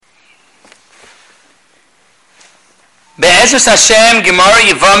Be'ezus Hashem, Gemara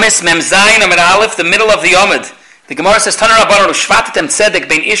Yevamos, Mem Zayin, Amid Aleph, the middle of the Omid. The Gemara says, Tana Rabbanon, Ushvatatem Tzedek,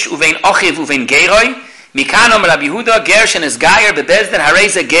 Bein Ish, Uvein Ochiv, Uvein Geroi, Mikan Omer Rabbi Yehuda, Gershen is Gayer, Bebezdin,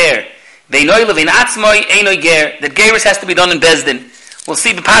 Hareza Ger, Ve'inoi Levein Atzmoi, Einoi Ger. That Geris has to be done in Bezdin. We'll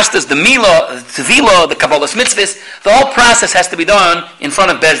see the Pashtas, the Mila, the Tevila, the Kabbalah's Mitzvahs, the whole process has to be done in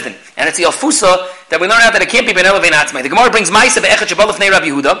front of Bezdin. And it's the Alfusa that we learn out that it can't be Bein Levein Atzmoi. The Gemara brings Maisa Be'echet Shabbat Lefnei Rabbi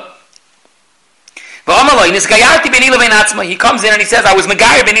Yehuda. He comes in and he says, I was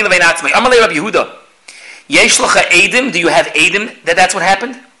Megayer Beni Levein Atzmai. Amalei Rabbi Yehuda. Yesh lecha Eidim, do you have Eidim that's what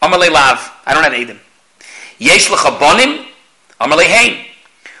happened? Amalei Lav, I don't have Eidim. Yesh lecha Bonim? Amalei Hein.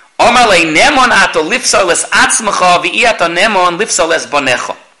 Amalei Nemon ato lifsal es Atzmacha v'i ato Nemon lifsal es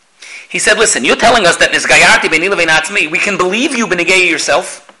Bonecha. He said, listen, you're telling us that Nizgayarti Beni Levein Atzmai, we can believe you Benegay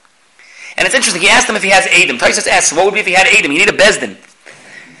yourself. And it's interesting, he asked him if he has Eidim. Taisus asks, what would be if he had Eidim? You need a Bezdin.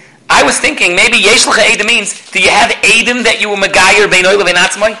 I was thinking maybe Yesh Lecha Eidim means, do you have Eidim that you were Megayer Beinoi Levein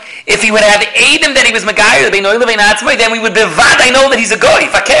Atzmai? If he would have Eidim that he was Megayer Beinoi Levein Atzmai, then we would be vad, I know that he's a goy.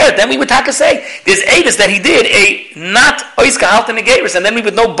 If I cared, then we would taka say, there's Eidus that he did a not Oiska Halten Negeris, and then we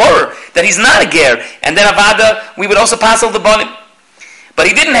would know Borer that he's not a ger, and then Avada, we would also pass over the bonim. But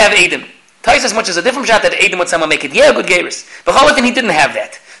he didn't have Eidim. Tais as much as a different shot that Eidim would someone make it, yeah, a good geris. But Cholatin, he didn't have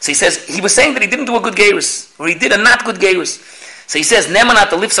that. So he says, he was saying that he didn't do a good geris, or he did a not good geris. So he says, Neman at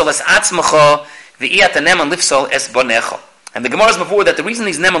the lifsol es atzmacha, v'iyat neman lifsol es bonecha. And the Gemara is before that the reason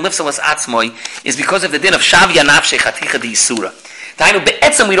he's neman lifsol es atzmoi is because of the din of shavya nafshe chaticha di yisura. Tainu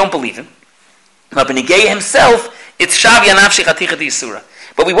be'etzem we don't believe him. But Benegei himself, it's shavya nafshe chaticha di yisura.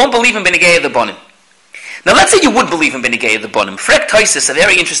 But we won't believe him Benegei the bonim. Now let's say you would believe him Benegei the bonim. Frek Toisis, a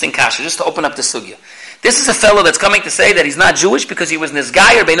very interesting kasha, just to open up the sugya. This is a fellow that's coming to say that he's not Jewish because he was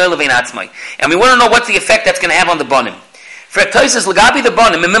nizgayer beinoi levein atzmai. And we want to know what's the effect that's going to have on the bonim. If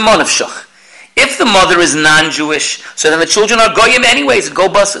the mother is non-Jewish, so then the children are goyim anyways. It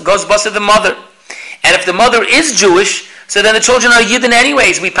goes bus of the mother. And if the mother is Jewish, so then the children are yidden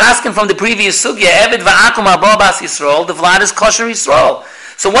anyways. We paskin from the previous sugya. Eved va'akum haba bas Yisrael. The vlad is kosher Yisrael.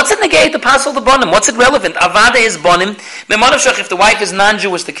 So what's it negate to pass all the bonim? What's it relevant? Avada is bonim. If the wife is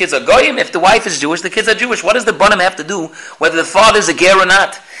non-Jewish, the kids are goyim. If the wife is Jewish, the kids are Jewish. What does the bonim have to do whether the father is a ger or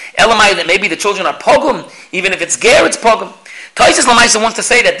not? Elamai that maybe the children are pogum. Even if it's ger, it's pogum. Taisus Lamaisa wants to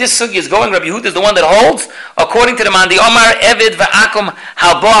say that this sugi is going, Rabbi Yehuda is the one that holds, according to the Mandi Omar, Evid va'akum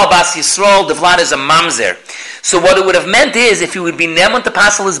halboal bas Yisrael, the vlad is a mamzer. So what it would have meant is, if he would be neman to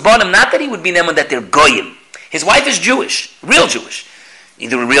pasal his bonim, not that he would be neman that they're goyim. His wife is Jewish, real Jewish.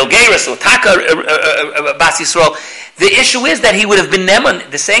 Either a real geiris or taka bas Yisrael. The issue is that he would have been neman.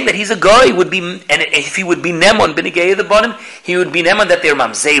 The saying that he's a goy would be, and if he would be neman, benegei the bonim, he would be neman that they're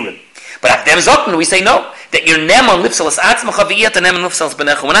mamzerim. But after Zokman, we say no. That you're neman lifsalas atzmacha v'iyat neman lifsalas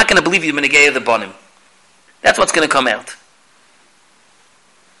benecha. We're not going to believe you benegei the bonim. That's what's going to come out.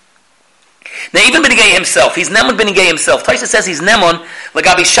 Now even benegei himself, he's neman benegei himself. Taisa says he's neman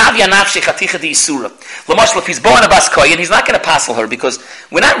lagabi shavya nafshe chaticha di isura. L'mashal, if he's born a bas koyin, he's not going to passel her because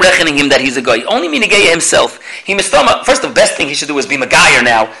we're not reckoning him that he's a guy. Only benegei himself. He mistoma. First, the best thing he should do is be magayer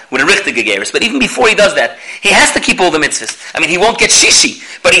now with a richtig gegeris. But even before he does that, he has to keep all the mitzvahs. I mean, he won't get shishi,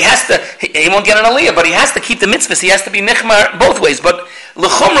 but he has to. He won't get an aliyah, but he has to keep the mitzvahs. He has to be nichmar both ways. But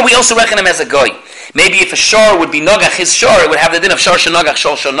l'chumra, we also reckon him as a guy. Maybe if a shor would be nogach his shor, it would have the din of shor shenogach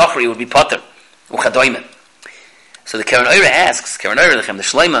shor shenochri. It would be potter. So the Karen Oire asks, Karen Oire, the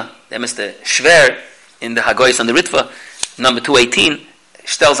Shleima, the Mr. Shver in the Hagoyis on the Ritva, number 218,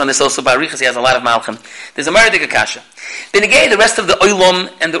 tells on this also by Arichas, he has a lot of Malchim. There's a Maradik Akasha. Benegay, the rest of the Oilom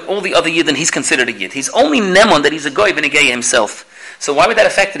and all the other Yidden, he's considered a Yid. He's only Nemon that he's a Goy, Benegay himself. So why would that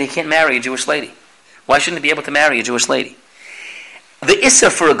affect that he can't marry a Jewish lady? Why shouldn't he be able to marry a Jewish lady? The Isser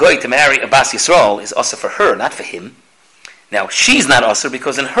for a Goy to marry a Bas Yisrael is also for her, not for him. Now, she's not Asr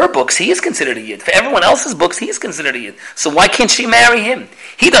because in her books, he is considered a Yid. For everyone else's books, he is considered a Yid. So why can't she marry him?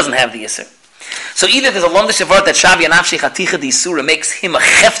 He doesn't have the Isser. So either there's a longa shavart that Shavya Nafshe Chaticha di Isura makes him a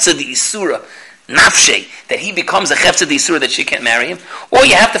Chefza di Isura, Nafshe, that he becomes a Chefza di Isura that she can't marry him, or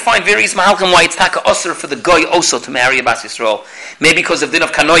you have to find various Mahalkim why it's Taka Asr for the Goy also to marry a Bas Yisrael. Maybe because of Din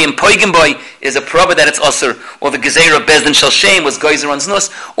of Kanoyim Poigim Boy is a proba that it's Asr, or the Gezer of Bezdin Shal Shem was Goyzer on Znus,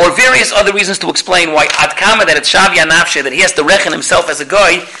 or various other reasons to explain why Ad Kama that it's Shavya Nafshe, that he has to reckon himself as a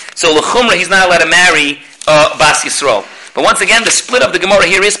Goy, so L'chumra he's not allowed to marry Bas Yisrael. But once again, the split of the Gemara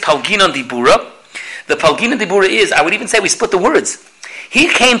here is Palginon Dibura. The Palginon Dibura is, I would even say we split the words. He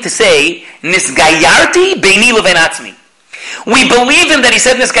came to say, Nisgayarti Beini Levein Atzmi. We believe him that he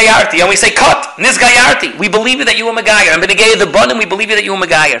said Nisgayarti, and we say, Cut, Nisgayarti. We believe you that you were Megayer. And Benegei the Bonim, we believe you that you were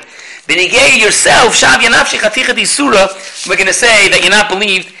Megayer. Benegei yourself, Shavya Nafshi Chaticha Di Surah, we're going to say that you're not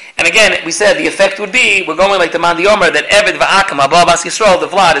believed, And again, we said the effect would be, we're going like the Man Yomer, that Eved Va'akam, Abba Bas Yisrael, the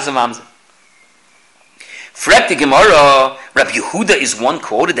Vlad is a Mamzer. Frek the Gemara, Rabbi Yehuda is one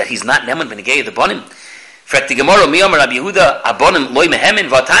quoted that he's not Neman Benegei the Bonim. Frek the Gemara, Miyom Rabbi Yehuda, Abonim Loi Mehemin,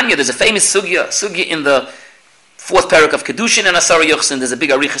 Vatanya, there's a famous sugya in the fourth parak of Kedushin and Asara Yochsin. There's a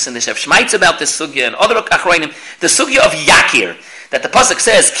big arichas in the Shev Shmaitz about this sugya and other achroinim. The sugya of Yakir, that the pasuk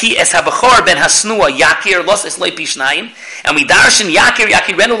says, Ki es habachor ben hasnua Yakir los es loi pishnayim, and we darshan Yakir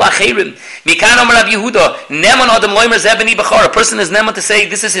renu lacherim. Mikan Omer Rabbi Yehuda, Neman adam loimer zeh b'ni bachor. A person is Neman to say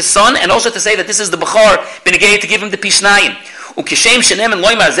this is his son, and also to say that this is the bachor benegei to give him the pishnayim. Ukishem sheneman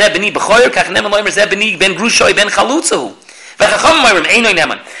loimer zeh b'ni bachor, kach neman loimer zeh b'ni ben grushoy ben chalutzahu. But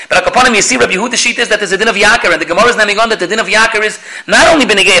upon him, you see Rabbi Yehuda's sheet is that there's a din of Yakir, and the Gemara is naming on that the din of Yakir is not only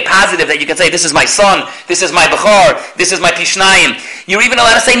benegei positive, that you can say, this is my son, this is my Bechor, this is my Pishnayim. You're even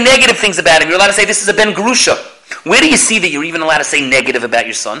allowed to say negative things about him. You're allowed to say, this is a Ben Grusha. Where do you see that you're even allowed to say negative about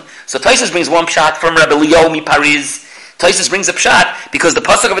your son? So Taisus brings one pshat from Rabbi Liomi Paris. Taisus brings a pshat, because the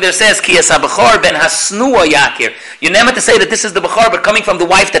pasuk over there says, Ki es ha-Bechor ben hasnua Yakir. You're never to say that this is the Bechor, but coming from the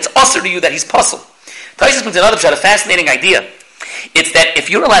wife that's usher to you, that he's puzzle. Taisus brings another pshat, a fascinating idea. It's that if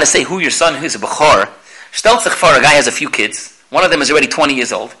you're allowed to say who your son is a Bechor, Shteltzach for a guy has a few kids, one of them is already 20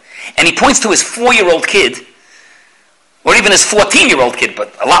 years old, and he points to his 4-year-old kid, or even his 14-year-old kid,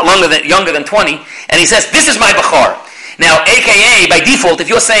 but a lot younger than 20, and he says, this is my Bechor. Now, aka, by default, if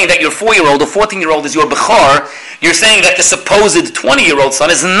you're saying that your 4-year-old or 14-year-old is your Bechor, you're saying that the supposed 20-year-old son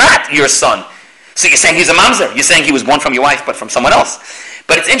is not your son. So you're saying he's a mamzer. You're saying he was born from your wife, but from someone else.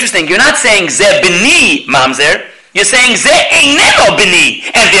 But it's interesting, you're not saying Zeh b'ni mamzer, you're saying Zeh eineno b'ni,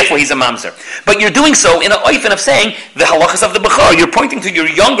 and therefore he's a mamzer. But you're doing so in an oifen of saying the halachas of the Bechor. You're pointing to your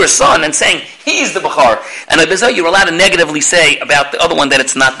younger son and saying he's the Bechor. And you're allowed to negatively say about the other one that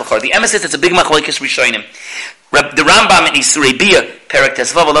it's not Bechor. The emes is it's a big machlokes rishonim. The Rambam in Isurei Bia, Perek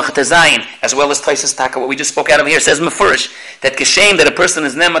Tesvav Halachat Zayin, as well as Taisus Taka, what we just spoke out of here, says mefurish that kishem that a person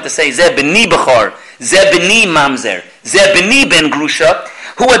is nema to say Zeh b'ni Bechor, Zeh b'ni mamzer, Zeh b'ni ben grusha.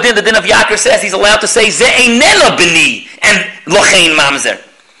 Who did the din of Yakir says he's allowed to say Zeh eineno b'ni and lochein mamzer.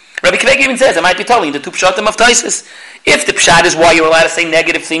 Rabbi Kveg even says, I might be telling the two pshatim of Taisus. If the pshat is why you're allowed to say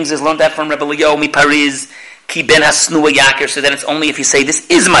negative things, is learned that from Rabbi Liomi Paris, Ki ben hasnua Yakir, so that it's only if you say this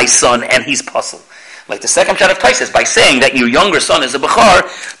is my son and he's puzzle. Like the second pshat of Taisus, by saying that your younger son is a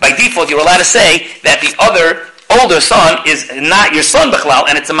Bechor, by default you're allowed to say that the other older son is not your son Bechlal,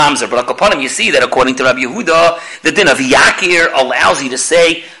 and it's a mamzer. But upon him, you see that according to Rabbi Yehuda, the din of Yakir allows you to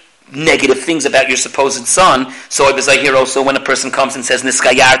say negative things about your supposed son. So it was like here also when a person comes and says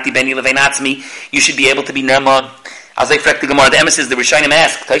Niskayarti beni leveinatzmi, you should be able to be Nerma. As I frek the Gemara, the emissaries, the Rishonim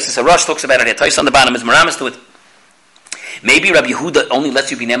ask, Taisus Harash talks about it here. Taisus on the bottom is Maramis to it. Maybe Rabbi Yehuda only lets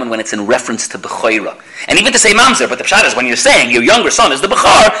you be Neman when it's in reference to Bechoira. And even to say Mamzer, but the pshat is when you're saying your younger son is the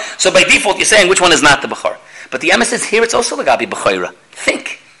Bechor, so by default you're saying which one is not the Bechor. But the emes is here, it's also the Gabi Bechoira.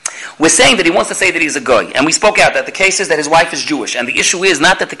 Think. We're saying that he wants to say that he's a goy. And we spoke out that the case is that his wife is Jewish. And the issue is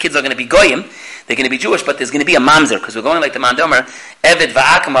not that the kids are going to be goyim, they're going to be Jewish, but there's going to be a mamzer, because we're going like the Mandomer, Eved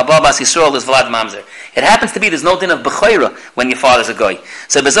va'akam ababas Yisrael is vlad mamzer. It happens to be there's no din of Bechoira when your father's a goy.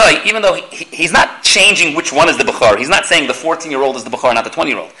 So Bezoi, even though he's not changing which one is the Bechor, he's not saying the 14-year-old is the Bechor, not the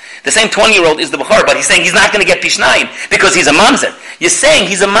 20-year-old. The same 20-year-old is the Bechor, but he's saying he's not going to get Pishnayim because he's a mamzer. You're saying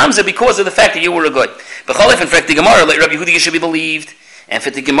he's a mamzer because of the fact that you were a goy. B'cholef and frek the Gemara, like Rabbi Yehuda, you should be believed. And for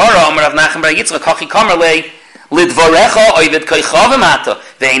the Gemara, Amar Rav Nachman bar Yitzchak, Hachi Kamer le Lidvarecha Oivet Koichav Amata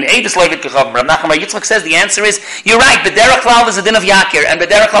Vein Eidus Loivet Koichav. Rav Nachman bar Yitzchak says the answer is you're right. B'derech klal is a din of Yakir, and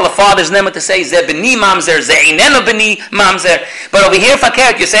b'derech klal the father's nema to say Zeh b'ni mamzer, Zeh eineno b'ni mamzer. But over here,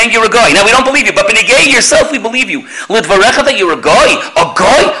 Fakert, you're saying you're a goy. Now we don't believe you, but b'negei yourself we believe you. Lidvarecha that you're a goy.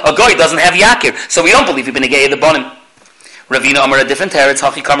 A goy doesn't have Yakir, so we don't believe you b'negei the bonim. Ravina Amar a different teretz,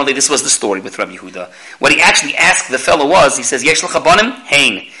 Hachi Karmeli, this was the story with Rabbi Yehuda. What he actually asked the fellow was, he says, Yesh l'cha bonim?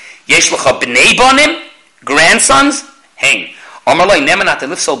 Hein. Yesh l'cha b'nei bonim? Grandsons? Hein. Amar loi neman ata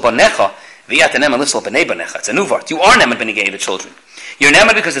lifsol bonecha, v'yata neman lifsol b'nei bonecha. It's a new vart. You are neman b'negei the children. You're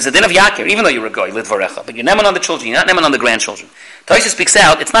neman because it's a din of Yakir, even though you're a goy, lidvarecha. But you're neman on the children, you're not neman on the grandchildren. Taisha speaks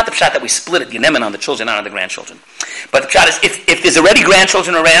out, it's not the pshat that we split it, you're neman on the children, not on the grandchildren. But the pshat is, if there's already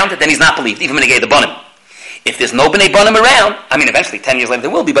grandchildren around, then he's not believed, even b'negei the bonim. If there's no B'nai Bonim around, I mean, eventually, 10 years later there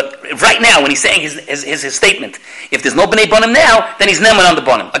will be, but right now, when he's saying his statement, if there's no B'nai Bonim now, then he's Neman on the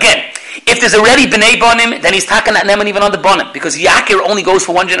Bonim. Again, if there's already B'nai Bonim, then he's Taka not Neman even on the Bonim, because Yakir only goes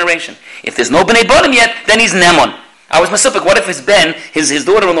for one generation. If there's no B'nai Bonim yet, then he's Neman. I was Masupik, what if his his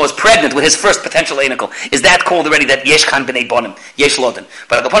daughter-in-law is pregnant with his first potential anical? Is that called already that Yesh Khan B'nai Bonim, Yesh Loden?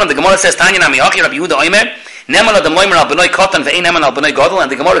 But upon him, the Gemara says, Tanya Nami Hachi Rabbi Yehuda Oimer, Neman adam loimer al b'noi kotan ve'ein neman al b'noi godel,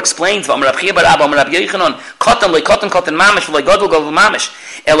 and the Gemara explains, V'amar Rabchia bar Abba, Amar Rabbi Yochanan, kotan loy kotan kotan mamish, v'loy godel godel mamish.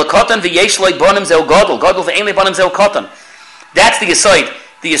 Elakotan v'yesh loy bonim zeu godel. Godel v'ein loy bonim zeu kotan. That's the yisoid.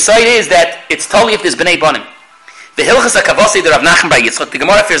 The yisoid is that it's totally if there's b'nei bonim. The hilchas hakavasi der Rav Nachman bar Yitzchok. The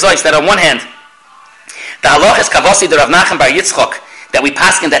Gemara fears that on one hand, the halachas kavasi der Rav Nachman bar Yitzchok, that we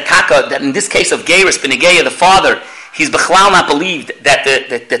pass in that taka, that in this case of Geiris, Benegeya, the father, he's b'chlal not believed that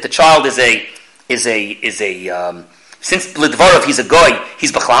the child is a since Lidvarov he's a goy,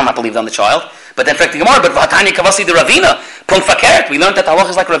 he's b'chlal not believed on the child. But then, in fact, the Gemara, but v'hatani kavasi der Ravina, punkt fakert. We learned that the halacha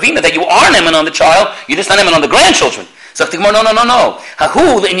is like Ravina, that you are neman on the child, you're just not neman on the grandchildren. So the Gemara, no.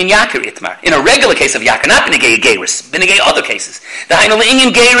 Hahu in yakir itmar. In a regular case of yakir, not Benegei Geiris, Benegei other cases. The Hainu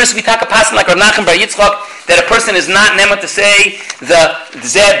in Geiris, we talk a passage like Rav Nachman bar Yitzchok, that a person is not neman to say the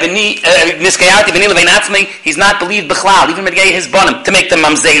Zeh Beni Niskayati Beni Levein Atzmei. He's not believed b'chlal, even Benegei his bonim to make them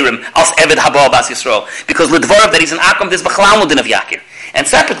mamzerim als Eved Haba Bas Yisrael, because Lidvarov that he's an akum there's b'chlal nudin of yakir. And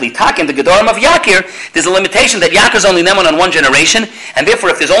separately, in the Gedorim of Yakir, there's a limitation that Yakir is only Neman on one generation, and therefore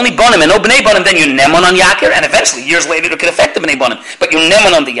if there's only Bonim and no Bnei Bonim, then you're Neman on Yakir, and eventually, years later, it could affect the Bnei Bonim. But you're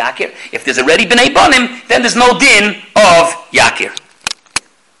Neman on the Yakir. If there's already Bnei Bonim, then there's no din of Yakir.